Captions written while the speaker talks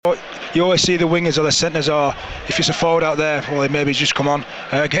you always see the wingers or the centres, or if it's a forward out there, well, maybe just come on.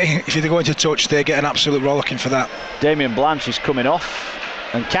 If they go into touch, they get an absolute rollicking for that. Damien Blanche is coming off,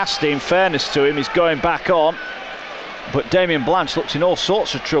 and Casti, in fairness to him, is going back on. But Damien Blanche looks in all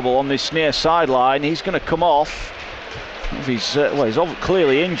sorts of trouble on this near sideline. He's going to come off. He's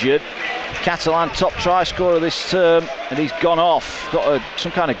clearly injured. Catalan top try scorer this term, and he's gone off. Got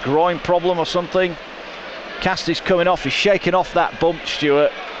some kind of groin problem or something. Casti's coming off. He's shaking off that bump,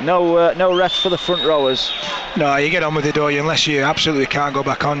 Stuart. No rest for the front rowers. No, you get on with it, don't you? Unless you absolutely can't go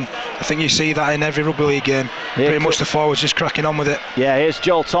back on. I think you see that in every rugby league game. Pretty much the forwards just cracking on with it. Yeah, here's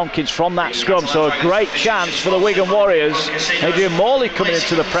Joel Tompkins from that scrum, so a great chance for the Wigan Warriors. Adrian Morley coming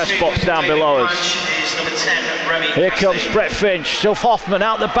into the press box down below us. Here comes Brett Finch. Still Hoffman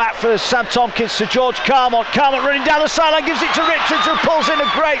out the back for Sam Tompkins to George Carmont. Carmont running down the sideline, gives it to Richards, who pulls in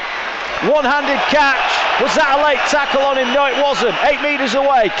a great one-handed catch. Was that a late tackle on him? No, it wasn't. 8 metres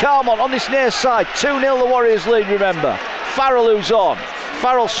away. Carmont on this near side. 2-0 the Warriors lead, remember. Farrell who's on.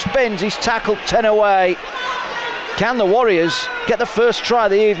 Farrell spins. He's tackled 10 away. Can the Warriors get the first try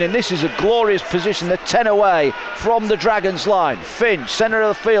of the evening? This is a glorious position. They're 10 away from the Dragons line. Finch, centre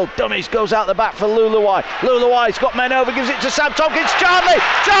of the field. Dummies goes out the back for Luluwai. Luluwai's got men over, gives it to Sam Tompkins. Charlie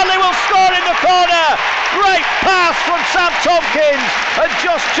will score in the corner. Great pass from Sam Tompkins. And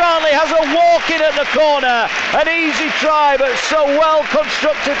Josh Charlie has a walk in at the corner. An easy try, but so well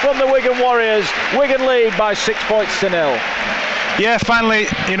constructed from the Wigan Warriors. Wigan lead by 6 points to 0. Yeah, finally,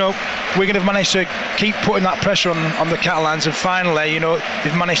 Wigan have managed to keep putting that pressure on the Catalans, and finally,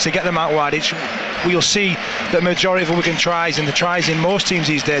 they've managed to get them out wide. We'll see that the majority of the Wigan tries, and the tries in most teams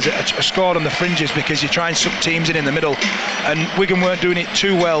these days are scored on the fringes, because you try and suck teams in the middle, and Wigan weren't doing it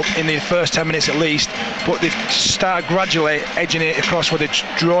too well in the first 10 minutes at least, but they've started gradually edging it across where they're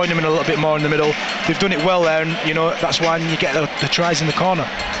drawing them in a little bit more in the middle. They've done it well there, and that's why you get the tries in the corner.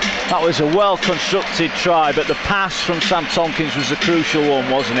 That was a well constructed try, but the pass from Sam Tompkins was a crucial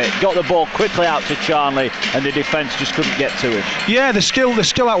one, wasn't it? Got the ball quickly out to Charlie, and the defence just couldn't get to him. Yeah, the skill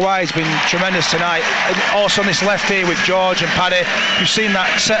out wide has been tremendous tonight. And also on this left here with George and Paddy, you've seen that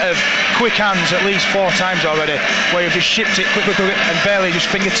set of quick hands at least 4 times already, where you've just shipped it quickly and barely just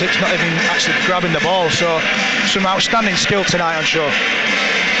fingertips, not even actually grabbing the ball. So some outstanding skill tonight, I'm sure.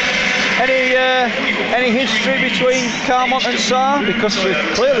 Any history between Carmont and Sarr? Because there's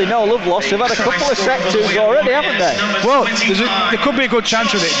clearly no love lost. They've had a couple of set-twos already, haven't they? Well, there could be a good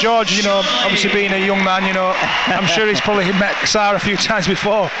chance with it. George, obviously being a young man, I'm sure he's probably met Sarr a few times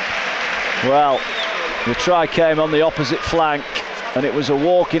before. Well, the try came on the opposite flank, and it was a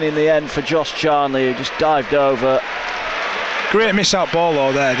walk-in the end for Josh Charnley, who just dived over. Great miss-out ball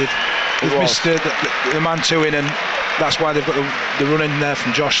though there. They've missed the man-2 in, and that's why they've got the run in there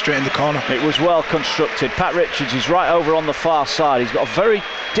from Josh straight in the corner. It was well constructed. Pat Richards is right over on the far side. He's got a very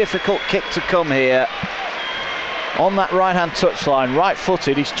difficult kick to come here on that right-hand touchline,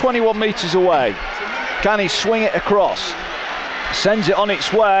 right-footed. He's 21 metres away. Can he swing it across? Sends it on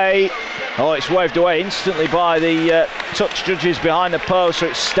its way. Oh, it's waved away instantly by the touch judges behind the post, so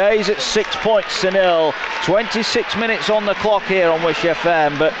it stays at 6 points to 0. 26 minutes on the clock here on Wish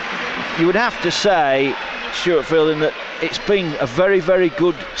FM, but you would have to say, Stuart Fielding, that it's been a very, very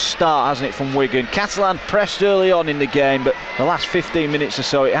good start, hasn't it, from Wigan? Catalan pressed early on in the game, but the last 15 minutes or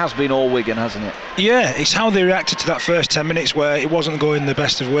so, it has been all Wigan, hasn't it? Yeah, it's how they reacted to that first 10 minutes where it wasn't going the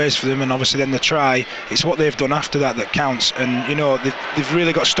best of ways for them, and obviously then the try. It's what they've done after that counts, and they've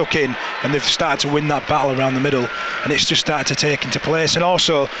really got stuck in, and they've started to win that battle around the middle, and it's just started to take into place. And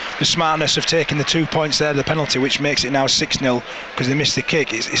also the smartness of taking the 2 points there, the penalty, which makes it now 6-0 because they missed the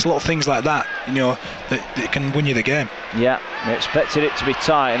kick. It's little things like that, that can win you the game. Yeah, we expected it to be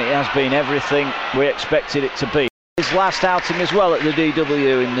tight, and it has been everything we expected it to be. His last outing as well at the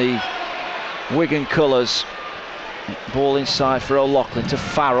DW in the Wigan colours. Ball inside for O'Loughlin to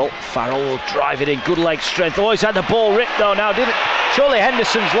Farrell. Farrell will drive it in, good leg strength. Oh, he's had the ball ripped though now, didn't? Surely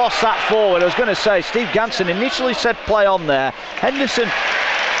Henderson's lost that forward. I was going to say, Steve Ganson initially said play on there. Henderson,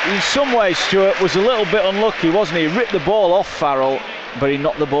 in some ways, Stuart, was a little bit unlucky, wasn't he? He ripped the ball off Farrell, but he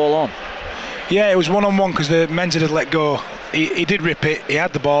knocked the ball on. Yeah, it was one-on-one because the men's had let go. He did rip it, he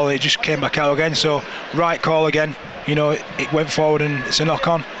had the ball, it just came back out again, so right call again. It went forward and it's a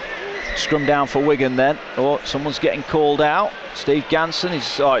knock-on. Scrum down for Wigan then. Oh, someone's getting called out. Steve Ganson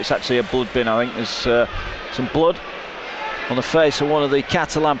it's actually a blood bin, I think. There's some blood on the face of one of the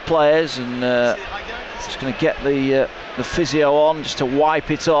Catalan players, and just going to get the physio on just to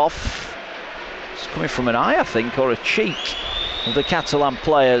wipe it off. It's coming from an eye, I think, or a cheek of the Catalan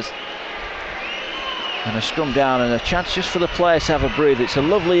players. And a scrum down and a chance just for the players to have a breather. It's a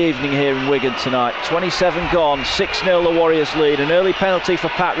lovely evening here in Wigan tonight. 27 gone, 6-0 the Warriors lead. An early penalty for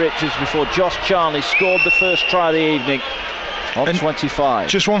Pat Richards before Josh Charnley scored the first try of the evening on 25.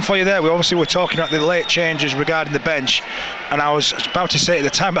 Just one for you there. We obviously were talking about the late changes regarding the bench, and I was about to say at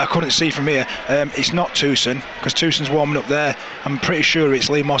the time, but I couldn't see from here, it's not Towson, because Towson's warming up there. I'm pretty sure it's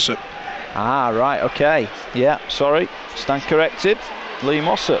Lee Mossop. Ah, right, okay. Yeah, sorry. Stand corrected. Lee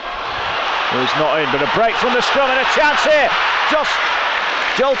Mossop. He's not in, but a break from the scrum and a chance here.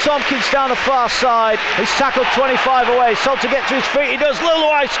 Joel Tompkins down the far side. He's tackled 25 away. So to get to his feet, he does.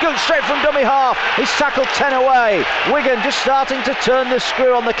 Luluai scoots straight from dummy half. He's tackled 10 away. Wigan just starting to turn the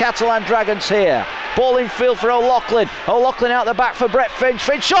screw on the Catalan Dragons here. Ball in field for O'Loughlin. O'Loughlin out the back for Brett Finch.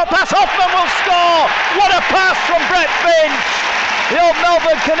 Finch shot pass. Hoffman will score. What a pass from Brett Finch. The old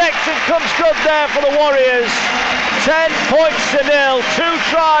Melbourne connection comes good there for the Warriors. 10 points to 0. 2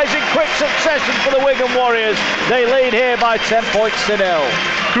 tries in quick succession for the Wigan Warriors. They lead here by 10 points to 0.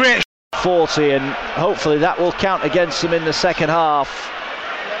 Great. 40, and hopefully that will count against them in the second half.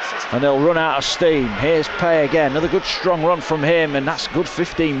 And they'll run out of steam. Here's Pay again. Another good strong run from him, and that's good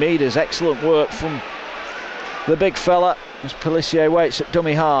 15 metres. Excellent work from the big fella. As Pelissier waits at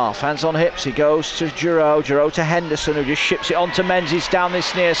dummy half, hands on hips, he goes to Giroud to Henderson, who just ships it on to Menzies down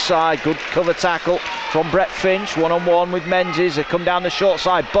this near side. Good cover tackle from Brett Finch, one-on-one with Menzies. They come down the short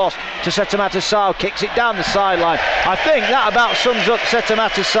side. Boss to Setamatasau, kicks it down the sideline. I think that about sums up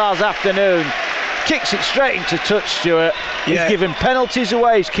Setamatasau's afternoon. Kicks it straight into touch, Stuart. He's given penalties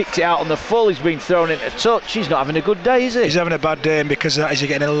away, he's kicked it out on the full, he's been thrown into touch. He's not having a good day, is he? He's having a bad day, and because of that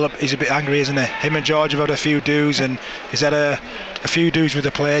he's a bit angry, isn't he? Him and George have had a few do's, and he's had a few do's with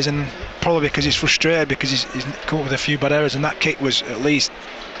the players, and probably because he's frustrated because he's come up with a few bad errors, and that kick was at least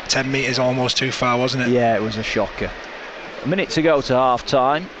 10 metres almost too far, wasn't it? Yeah, it was a shocker. A minute to go to half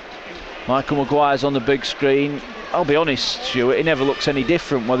time. Michael Maguire's on the big screen. I'll be honest, Stuart, he never looks any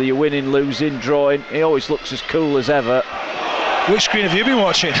different, whether you're winning, losing, drawing. He always looks as cool as ever. Which screen have you been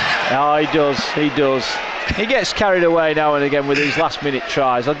watching? Oh, he does. He gets carried away now and again with these last minute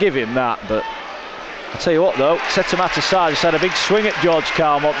tries, I'll give him that, but I'll tell you what though, Setamatasau just had a big swing at George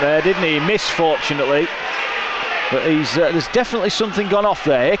Calm up there, didn't he? He missed, fortunately. But there's definitely something gone off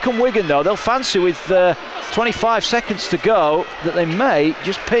there. Here come Wigan though, they'll fancy with 25 seconds to go that they may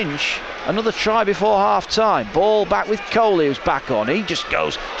just pinch another try before half time. Ball back with Coley, who's back on. He just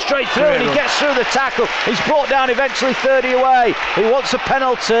goes straight through and he gets through the tackle. He's brought down eventually 30 away. He wants a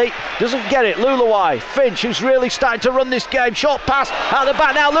penalty, doesn't get it. Luluai, Finch, who's really starting to run this game. Short pass out the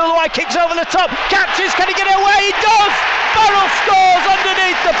back now. Luluai kicks over the top, catches, can he get it away? He does! Farrell scores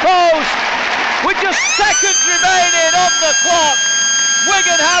underneath the post with just seconds remaining on the clock.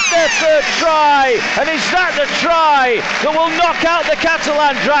 Wigan have their third try, and is that the try that will knock out the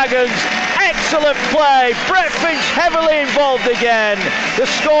Catalan Dragons? Excellent play. Brett Finch heavily involved again. The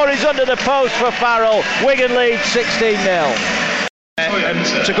score is under the post for Farrell. Wigan leads 16-0.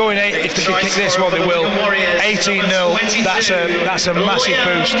 And to go in 8, if they can kick this, well they will. 18-0, that's a massive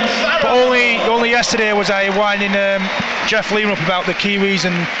boost. But only yesterday was I winding Jeff Leamer up about the Kiwis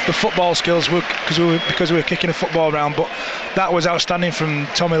and the football skills because we were kicking a football around. But that was outstanding from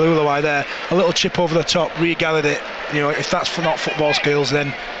Tommy Luluai there. A little chip over the top, regathered it. If that's not football skills,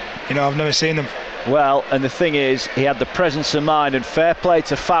 then I've never seen them. Well, and the thing is, he had the presence of mind, and fair play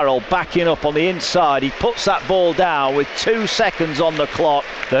to Farrell backing up on the inside. He puts that ball down with 2 seconds on the clock.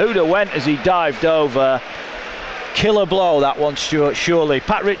 The hooter went as he dived over. Killer blow, that one, Stuart, surely.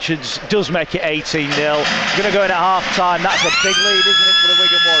 Pat Richards does make it 18-0. Going to go in at half time. That's a big lead, isn't it, for the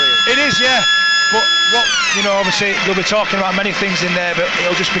Wigan Warriors? It is, yeah. But obviously they'll be talking about many things in there, but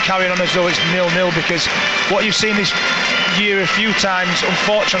it'll just be carrying on as though it's 0-0, because what you've seen this year a few times,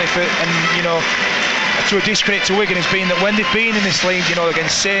 unfortunately, to a discredit to Wigan, has been that when they've been in this league,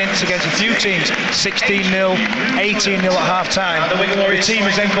 against Saints, against a few teams, 16-0, 18-0 at half time, the team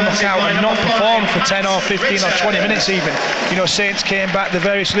has then come back out and not performed for 10 or 15 or 20 minutes even. Saints came back, the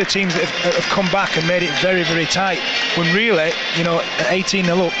various other teams that have come back and made it very, very tight, when really, at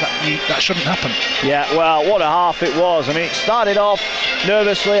 18-0 up, that shouldn't happen. Yeah, well, what a half it was. I mean, it started off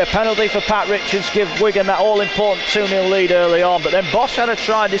nervously, a penalty for Pat Richards, give Wigan that all-important 2-0 lead early on, but then Bosch had a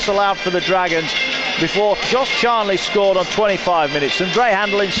try disallowed for the Dragons before Josh Charnley scored on 25 minutes. Some great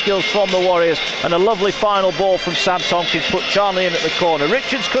handling skills from the Warriors, and a lovely final ball from Sam Tompkins put Charnley in at the corner.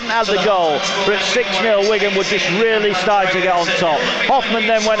 Richards couldn't add the goal, but at 6-0 Wigan were just really starting to get on top. Hoffman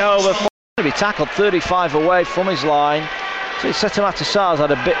then went over, he tackled 35 away from his line. So Setamatasau's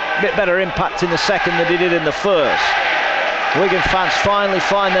had a bit better impact in the second than he did in the first. Wigan fans finally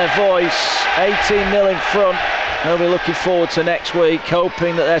find their voice, 18-0 in front. They'll be looking forward to next week,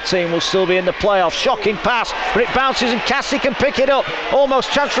 hoping that their team will still be in the playoffs. Shocking pass, but it bounces and Cassie can pick it up.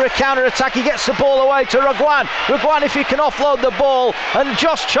 Almost chance for a counter-attack. He gets the ball away to Reguan. Reguan, if he can offload the ball, and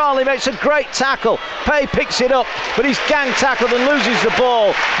Josh Charnley makes a great tackle. Pay picks it up, but he's gang tackled and loses the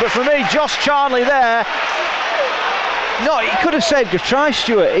ball. But for me, Josh Charnley there, no, he could have saved a try,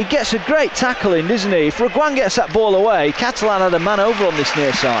 Stuart. He gets a great tackle in, doesn't he? If Reguan gets that ball away, Catalan had a man over on this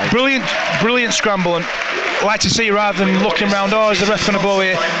near side. Brilliant scramble, and I like to see, rather than looking round, is the ref going to blow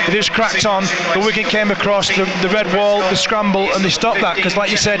here? They just cracked on, the wicket came across, the red wall, the scramble, and they stopped that, because like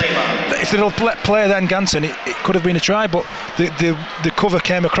you said, if they'd let play then Ganson, it could have been a try, but the cover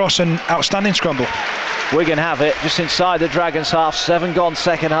came across, and outstanding scramble. Wigan have it just inside the Dragons half. 7 gone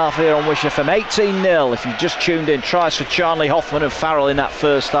second half here on Wish FM. 18-0 if you've just tuned in. Tries for Charnley, Hoffman and Farrell in that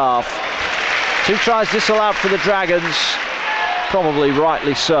first half. 2 tries disallowed for the Dragons. Probably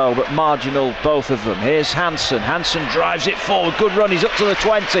rightly so, but marginal, both of them. Here's Hansen. Hansen drives it forward. Good run. He's up to the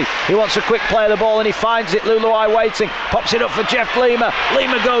 20. He wants a quick play of the ball and he finds it. Luluai waiting. Pops it up for Jeff Lima.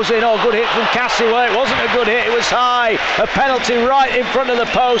 Lima goes in. Oh, good hit from Cassie. Well, it wasn't a good hit. It was high. A penalty right in front of the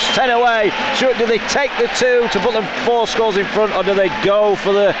post. 10 away. Sure, do they take the 2 to put them 4 scores in front, or do they go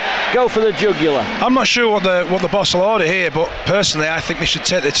for the jugular? I'm not sure what the boss will order here, but personally, I think they should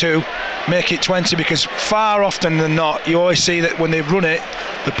take the 2, make it 20, because far often than not, you always see that when they run it,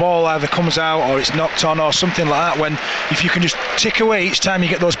 the ball either comes out or it's knocked on or something like that. When if you can just tick away each time you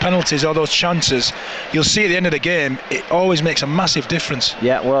get those penalties or those chances, you'll see at the end of the game it always makes a massive difference.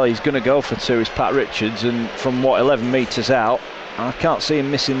 Yeah, well, he's going to go for 2, is Pat Richards, and from 11 metres out, I can't see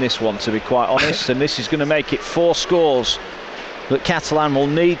him missing this one, to be quite honest. And this is going to make it 4 scores that Catalan will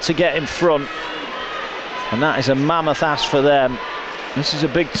need to get in front, and that is a mammoth ask for them. This is a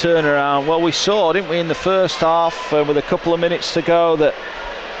big turnaround. Well, we saw, didn't we, in the first half, with a couple of minutes to go, that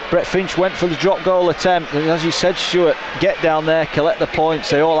Brett Finch went for the drop goal attempt, and as you said, Stuart, get down there, collect the points.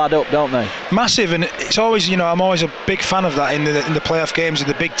 They all add up, don't they? Massive, and it's always, I'm always a big fan of that in the playoff games, in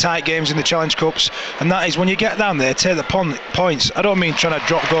the big tight games, in the Challenge Cups, and that is when you get down there, take the points. I don't mean trying to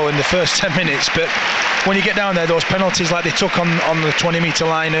drop goal in the first 10 minutes, but when you get down there, those penalties like they took on the 20-metre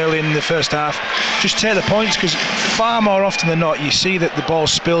line early in the first half, just take the points, because far more often than not, you see that the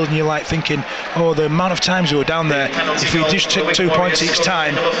ball's spilled and you're like thinking, oh, the amount of times we were down there, if we just took 2 points each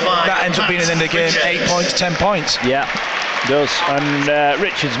time, that ends up being in the end of the game 8 points, 10 points. Yeah, it does. And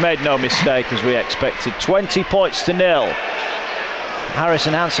Richards made no mistake, as we expected. 20 points to 0.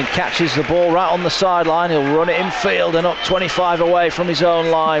 Harrison Hansen catches the ball right on the sideline. He'll run it in field and up 25 away from his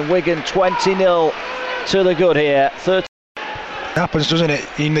own line. Wigan 20-0 to the good here. 30. It happens, doesn't it,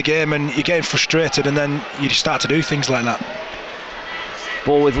 in the game, and you're getting frustrated, and then you start to do things like that.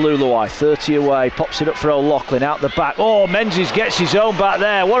 Ball with Luluai, 30 away, pops it up for O'Loughlin out the back. Oh, Menzies gets his own back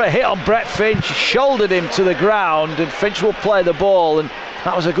there. What a hit on Brett Finch. Shouldered him to the ground, and Finch will play the ball, and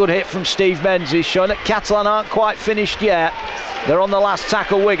that was a good hit from Steve Menzies, showing that Catalan aren't quite finished yet. They're on the last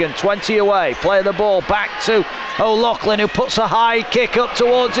tackle. Wigan 20 away, play the ball back to O'Loughlin, who puts a high kick up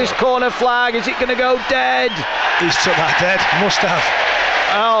towards his corner flag. Is it going to go dead? He's took that dead, must have.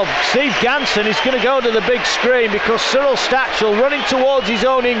 Oh, Steve Ganson is going to go to the big screen, because Cyril Stachel, running towards his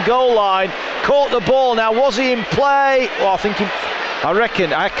own in goal line, caught the ball. Now, was he in play? Well, I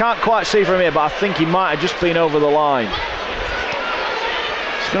reckon, I can't quite see from here, but I think he might have just been over the line.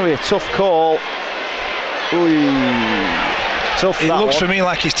 It's going to be a tough call. Ooh. Tough. It looks for me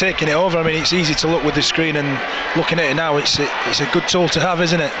like he's taking it over. I mean, it's easy to look with the screen, and looking at it now, it's a good tool to have,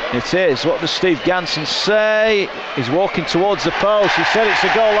 isn't it? It is. What does Steve Ganson say? He's walking towards the post. He said it's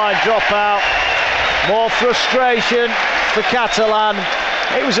a goal line dropout. More frustration for Catalan.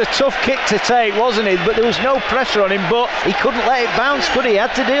 It was a tough kick to take, wasn't it? But there was no pressure on him, but he couldn't let it bounce, could he? He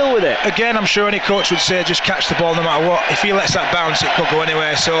had to deal with it. Again, I'm sure any coach would say just catch the ball no matter what. If he lets that bounce, it could go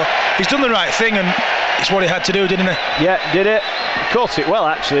anywhere. So he's done the right thing, and it's what he had to do, didn't he? Yeah, did it. Caught it well,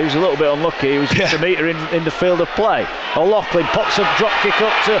 actually. He was a little bit unlucky. He was just a metre in the field of play. O'Loughlin pops a drop kick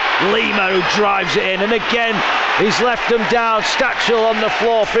up to Lima, who drives it in. And again, he's left them down. Stachel on the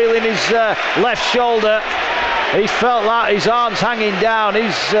floor, feeling his left shoulder. He felt like his arms hanging down.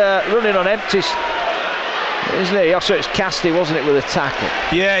 He's running on empty, isn't he? Also, it's Casti, wasn't it, with a tackle?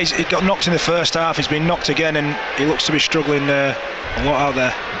 Yeah, he got knocked in the first half. He's been knocked again, and he looks to be struggling a lot out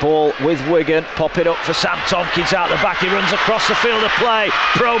there. Ball with Wigan, pop it up for Sam Tompkins out the back. He runs across the field of play,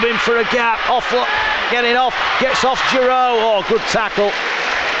 probing for a gap, getting off, gets off Giroux. Oh, good tackle.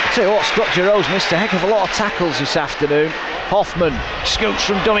 I'll tell you what, Scott Giroux's missed a heck of a lot of tackles this afternoon. Hoffman scoots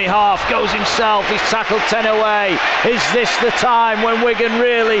from dummy half, goes himself, he's tackled 10 away. Is this the time when Wigan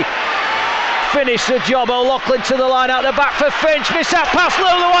really finish the job. O'Loughlin to the line out the back for Finch. Miss that pass,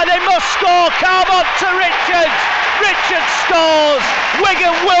 Luluai, they must score. Carmont to Richards. Richards scores.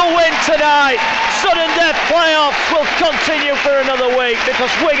 Wigan will win tonight. Sudden death playoffs will continue for another week because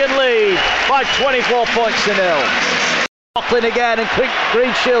Wigan lead by 24 points to 0. O'Loughlin again, and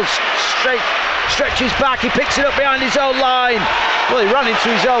Greenshields stretches back. He picks it up behind his own line. Well, he ran into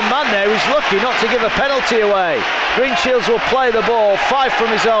his own man there. He was lucky not to give a penalty away. Greenshields will play the ball, 5 from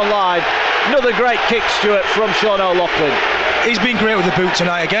his own line. Another great kick, Stuart, from Sean O'Loughlin. He's been great with the boot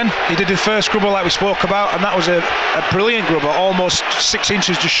tonight again. He did the first grubber like we spoke about, and that was a brilliant grubber, almost 6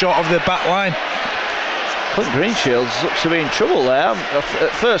 inches just short of the back line. I think Greenshields looks to be in trouble there.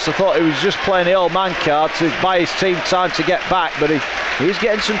 At first I thought he was just playing the old man card to buy his team time to get back, but he's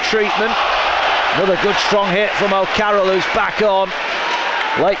getting some treatment. Another good strong hit from O'Carroll, who's back on.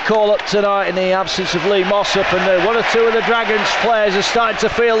 Late call up tonight in the absence of Lee Mossop, and one or two of the Dragons players are starting to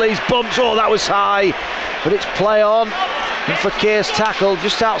feel these bumps. Oh, that was high, but it's play on. And Fakir's tackle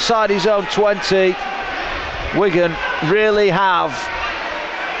just outside his own 20. Wigan really have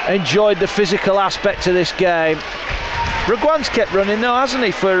enjoyed the physical aspect of this game. Reguan's kept running though, hasn't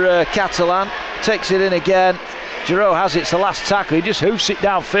he, for Catalan. Takes it in again. Giroud has it, it's the last tackle. He just hoofs it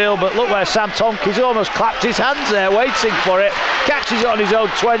downfield, but look where Sam Tonkins almost clapped his hands there waiting for it. Catches it on his own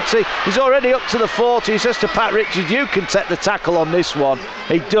 20. He's already up to the 40. He says to Pat Richards, you can take the tackle on this one.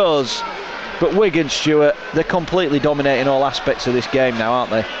 He does. But Wigan, Stuart, they're completely dominating all aspects of this game now, aren't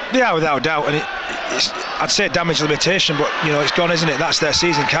they? Yeah, without a doubt. And it's, I'd say damage limitation, but it's gone, isn't it? That's their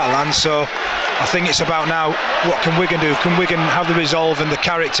season, Catalan. So I think it's about now, what can Wigan do? Can Wigan have the resolve and the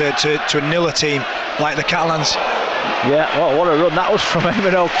character to nil a team like the Catalans? Yeah, well, what a run that was from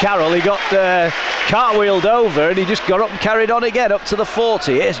Eamon O'Carroll. He got cartwheeled over and he just got up and carried on again up to the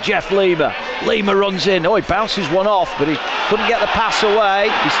 40. Here's Jeff Lima. Lima runs in. Oh, he bounces one off, but he couldn't get the pass away.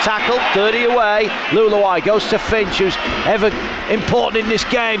 He's tackled, 30 away. Luluai goes to Finch, who's ever important in this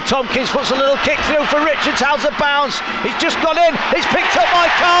game. Tompkins puts a little kick through for Richards. How's the bounce? He's just gone in. It's picked up by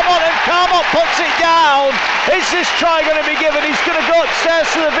Carmont, and Carmont puts it down. Is this try going to be given? He's going to go upstairs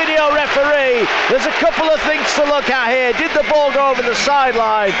to the video referee. There's a couple of things to look at here. Did the ball go over the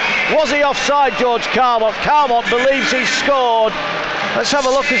sideline? Was he offside, George Carmont? Carmont believes he's scored. Let's have a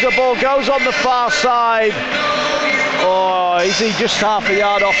look as the ball goes on the far side. Oh, is he just half a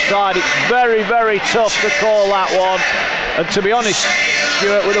yard offside? It's very, very tough to call that one. And to be honest,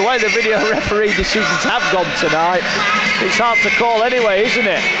 Stuart, with the way the video referee decisions have gone tonight, it's hard to call anyway, isn't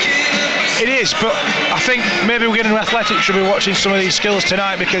it? It is, but I think maybe Wigan Athletic should be watching some of these skills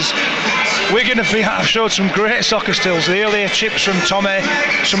tonight, because Wigan have showed some great soccer skills. The earlier chips from Tommy,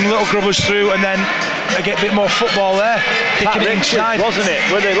 some little grubbers through, and then I get a bit more football there. Kicking it inside, wasn't it?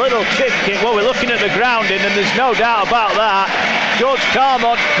 With a little chip kick. Well, we're looking at the grounding, and there's no doubt about that. George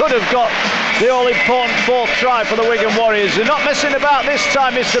Carmont could have got the all-important 4th try for the Wigan Warriors. They're not messing about this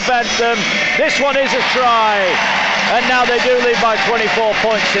time, Mr. Bentham. This one is a try. And now they do lead by 24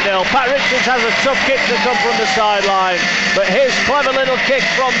 points to 0. Pat Richards has a tough kick to come from the sideline, but his clever little kick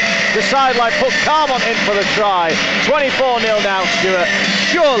from the sideline put Carmont in for the try. 24-0 now, Stuart.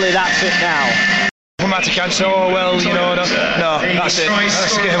 Surely that's it now. Automatic answer, oh well, no, that's it.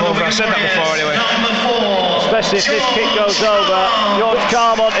 That's the game over. I said that before anyway. Especially if this kick goes over. George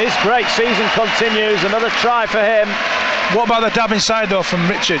Carmont, his great season continues. Another try for him. What about the dab inside though from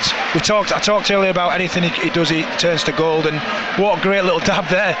Richards? I talked earlier about anything he does, he turns to gold, and what a great little dab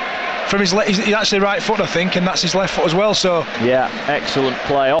there from his he's actually right foot, I think, and that's his left foot as well. So yeah, excellent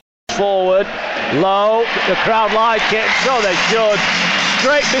play. Forward, low, the crowd like it, so they should.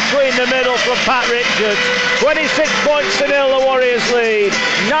 Straight between the middle from Pat Richards. 26 points to 0, the Warriors lead.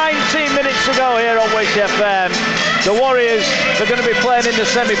 19 minutes to go here on Wish FM. The Warriors are going to be playing in the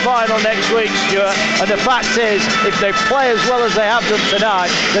semi-final next week, Stuart, and the fact is, if they play as well as they have done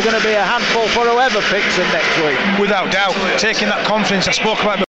tonight, they're going to be a handful for whoever picks them next week. Without doubt, taking that confidence I spoke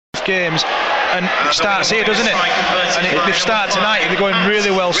about games, and it starts here, doesn't it? And if they start tonight, they're going really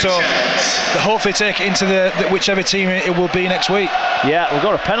well, so they'll hopefully take it into the whichever team it will be next week. Yeah, we've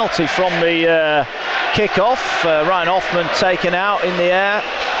got a penalty from the kick-off. Ryan Hoffman taken out in the air,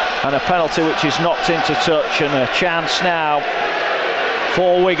 and a penalty which is knocked into touch, and a chance now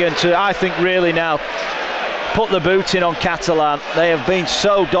for Wigan to, I think, really now put the boot in on Catalan. They have been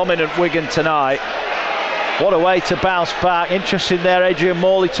so dominant, Wigan, tonight. What a way to bounce back. Interesting there, Adrian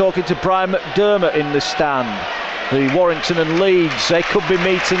Morley talking to Brian McDermott in the stand. The Warrington and Leeds, they could be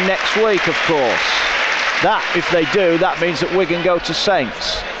meeting next week, of course. That, if they do, that means that Wigan go to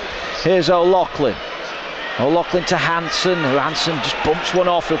Saints. Here's O'Loughlin. O'Loughlin to Hansen, who Hansen just bumps one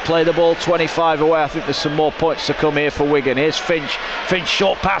off. He'll play the ball 25 away. I think there's some more points to come here for Wigan. Here's Finch. Finch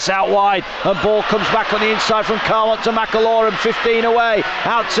short pass out wide, and ball comes back on the inside from Carlont to McAlorum, 15 away.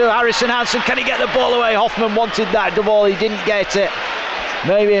 Out to Harrison Hansen. Can he get the ball away? Hoffman wanted that ball. He didn't get it.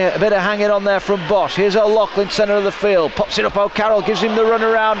 Maybe a bit of hanging on there from Bosch. Here's O'Loughlin, centre of the field. Pops it up, O'Carroll gives him the run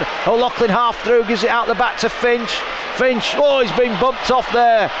around. O'Loughlin half through, gives it out the back to Finch. Finch, oh, he's been bumped off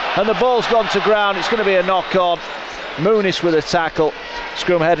there, and the ball's gone to ground. It's going to be a knock on. Muniz with a tackle.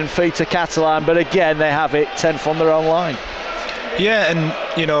 Scrum head and feet to Catalan, but again they have it 10 from their own line. Yeah, and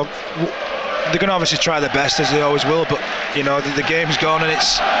you know, they're going to obviously try their best, as they always will, but you know, the game's gone and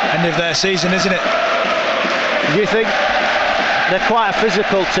it's end of their season, isn't it? Do you think they're quite a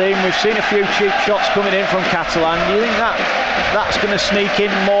physical team? We've seen a few cheap shots coming in from Catalan. Do you think that's going to sneak in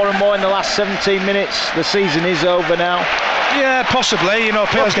more and more in the last 17 minutes? The season is over now. Yeah, possibly. You know,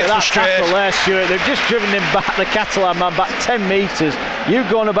 players get frustrated. There, Stuart. They've just driven him back, the Catalan man, back 10 metres. You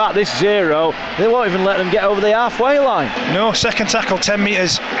going about this 0, they won't even let them get over the halfway line. No, second tackle, 10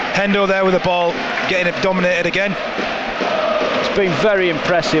 metres. Hendo there with the ball, getting it dominated again. It's been very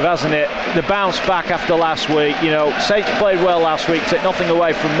impressive, hasn't it? The bounce back after last week. You know, Saints played well last week, take nothing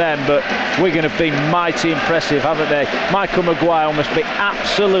away from them, but Wigan have been mighty impressive, haven't they? Michael Maguire must be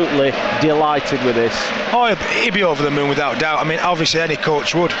absolutely delighted with this. Oh, he'd be over the moon without doubt. I mean, obviously any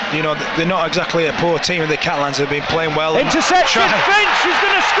coach would. You know, they're not exactly a poor team, and the Catalans have been playing well. Interception, Finch is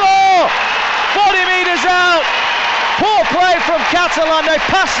going to score! 40 metres out! Poor play from Catalan, they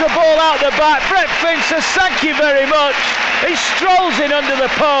pass the ball out the back. Brett Finch says thank you very much. He strolls in under the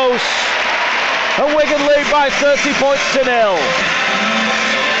post, and Wigan lead by 30 points to 0.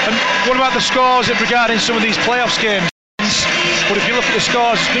 And what about the scores regarding some of these playoffs games? But if you look at the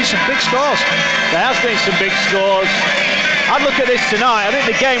scores, there's been some big scores. There has been some big scores. I'd look at this tonight. I think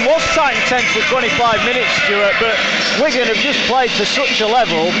the game was tight and tense for 25 minutes, Stuart, but Wigan have just played to such a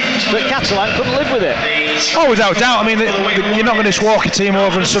level that Catalan couldn't live with it. Oh, without doubt. I mean, you're not going to just walk a team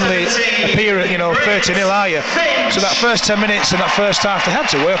over and suddenly appear at, 30-0, are you? So that first 10 minutes and that first half, they had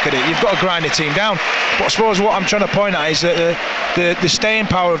to work at it. You've got to grind the team down. But I suppose what I'm trying to point at is that the staying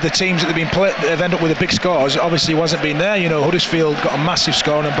power of the teams that have ended up with the big scores obviously wasn't been there. You know, Huddersfield got a massive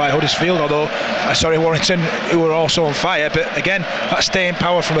score by Huddersfield, although, Warrington, who were also on fire. But again, that staying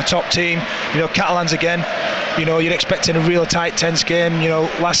power from the top team. You know, Catalans again, you're expecting a real tight, tense game,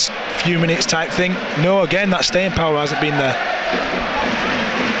 last few minutes type thing. No, again, that staying power hasn't been there.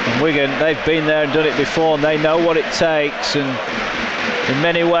 And Wigan, they've been there and done it before, and they know what it takes, and in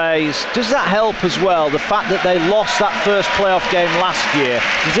many ways, does that help as well? The fact that they lost that first playoff game last year,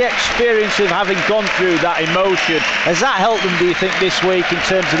 does the experience of having gone through that emotion, has that helped them, do you think, this week in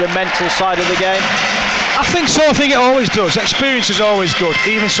terms of the mental side of the game? I think so. I think it always does. Experience is always good,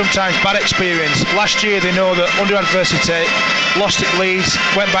 even sometimes bad experience. Last year they know that under adversity, lost at Leeds,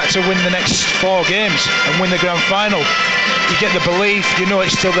 went back to win the next 4 games and win the grand final. You get the belief,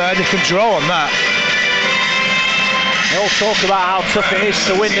 it's still there, they can draw on that. They all talk about how tough it is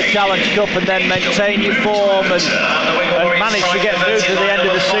to win the Challenge Cup and then maintain your form and manage to get through to the end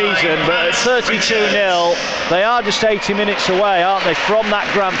of the season, but at 32-0 they are just 80 minutes away, aren't they, from that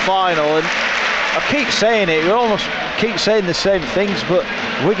grand final. And I keep saying it, we almost keep saying the same things, but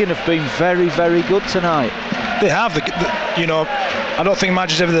Wigan have been very, very good tonight. They have. I don't think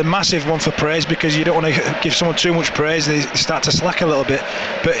Madge is ever the massive one for praise, because you don't want to give someone too much praise, they start to slack a little bit.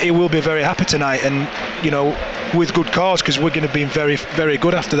 But he will be very happy tonight, and with good cause, because Wigan have been very, very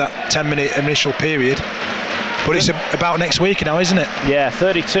good after that 10-minute initial period. But it's about next week now, isn't it? Yeah,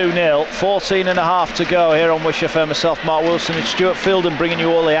 32-0, 14 and a half to go here on Wish FM. Myself, Mark Wilson, and Stuart Fielden bringing you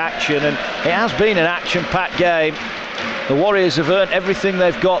all the action, and it has been an action-packed game. The Warriors have earned everything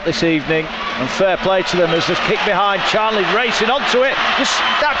they've got this evening, and fair play to them as they've kicked behind. Charnley racing onto it. Just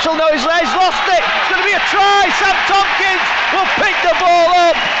Satchel knows he's lost it. It's going to be a try. Sam Tompkins will pick the ball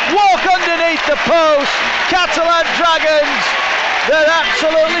up, walk underneath the post. Catalan Dragons, they're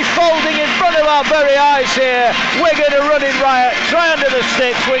absolutely folding in front of our very eyes here. Wigan are running riot. Try under the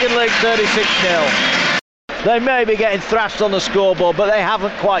sticks. Wigan lead 36-0. They may be getting thrashed on the scoreboard, but they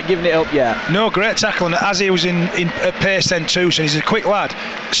haven't quite given it up yet. No, great tackle, and as he was in at pace then too, so he's a quick lad.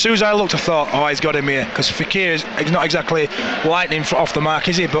 As soon as I looked, I thought, oh, he's got him here, because Fekir is not exactly lightning off the mark,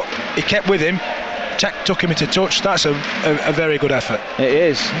 is he? But he kept with him, took him into touch. That's a very good effort. It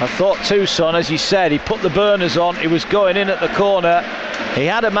is. I thought too, son, as you said, he put the burners on, he was going in at the corner, he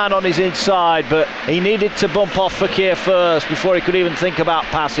had a man on his inside, but he needed to bump off Fekir first before he could even think about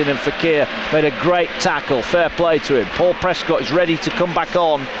passing, and Fekir made a great tackle. Fair play to him. Paul Prescott is ready to come back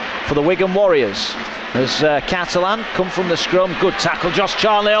on for the Wigan Warriors. As Catalan come from the scrum, good tackle, Josh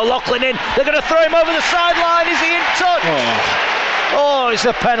Charnley, O'Loughlin in, they're going to throw him over the sideline, is he in touch? Oh, it's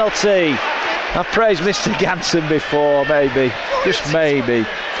a penalty. I've praised Mr. Ganson before, maybe, just maybe.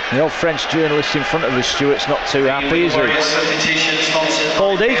 The old French journalist in front of us, Stuart's not too happy, is he?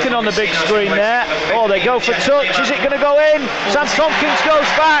 Paul Deacon on the big screen there. Oh, they go for touch, is it going to go in? Sam Tompkins goes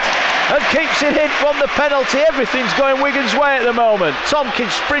back and keeps it in from the penalty. Everything's going Wigan's way at the moment.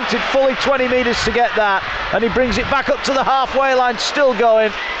 Tompkins sprinted fully 20 metres to get that, and he brings it back up to the halfway line, still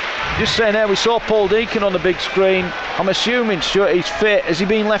going. Just saying there, we saw Paul Deacon on the big screen. I'm assuming, Stuart, he's fit. Has he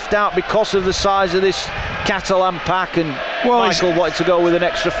been left out because of the size of this Catalan pack, and Michael wanted to go with an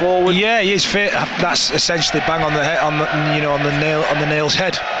extra forward? Yeah, he is fit. That's essentially bang on the head, on the nail's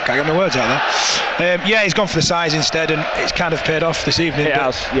head. Can't get my words out there. Yeah, he's gone for the size instead, and it's kind of paid off this evening. It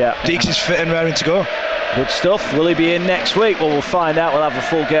has, yeah. Deeks is fit and raring to go. Good stuff. Will he be in next week? Well, we'll find out. We'll have a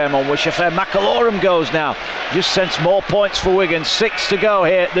full game on which affair. McAlorum goes now. Just sends more points for Wigan. 6 to go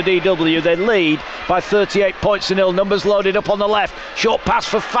here at the DW. They lead by 38 points to nil. Numbers loaded up on the left. Short pass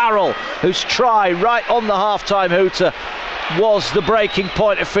for Farrell, whose try right on the half-time hooter was the breaking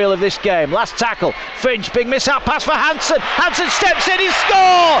point of feel of this game. Last tackle, Finch, big miss out pass for Hansen. Hansen steps in, he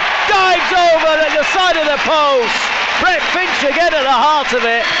score! Dives over at the side of the post. Brett Finch again at the heart of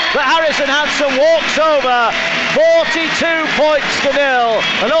it, but Harrison Hansen walks over. 42 points to nil,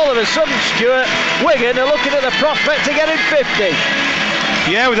 and all of a sudden, Stuart, Wigan are looking at the prospect of getting 50.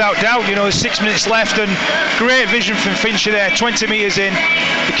 Yeah, without doubt. There's 6 minutes left, and great vision from Fincher there, 20 metres in.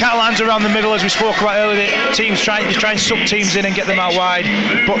 The Catalans around the middle, as we spoke about earlier. Teams trying to suck teams in and get them out wide,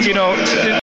 but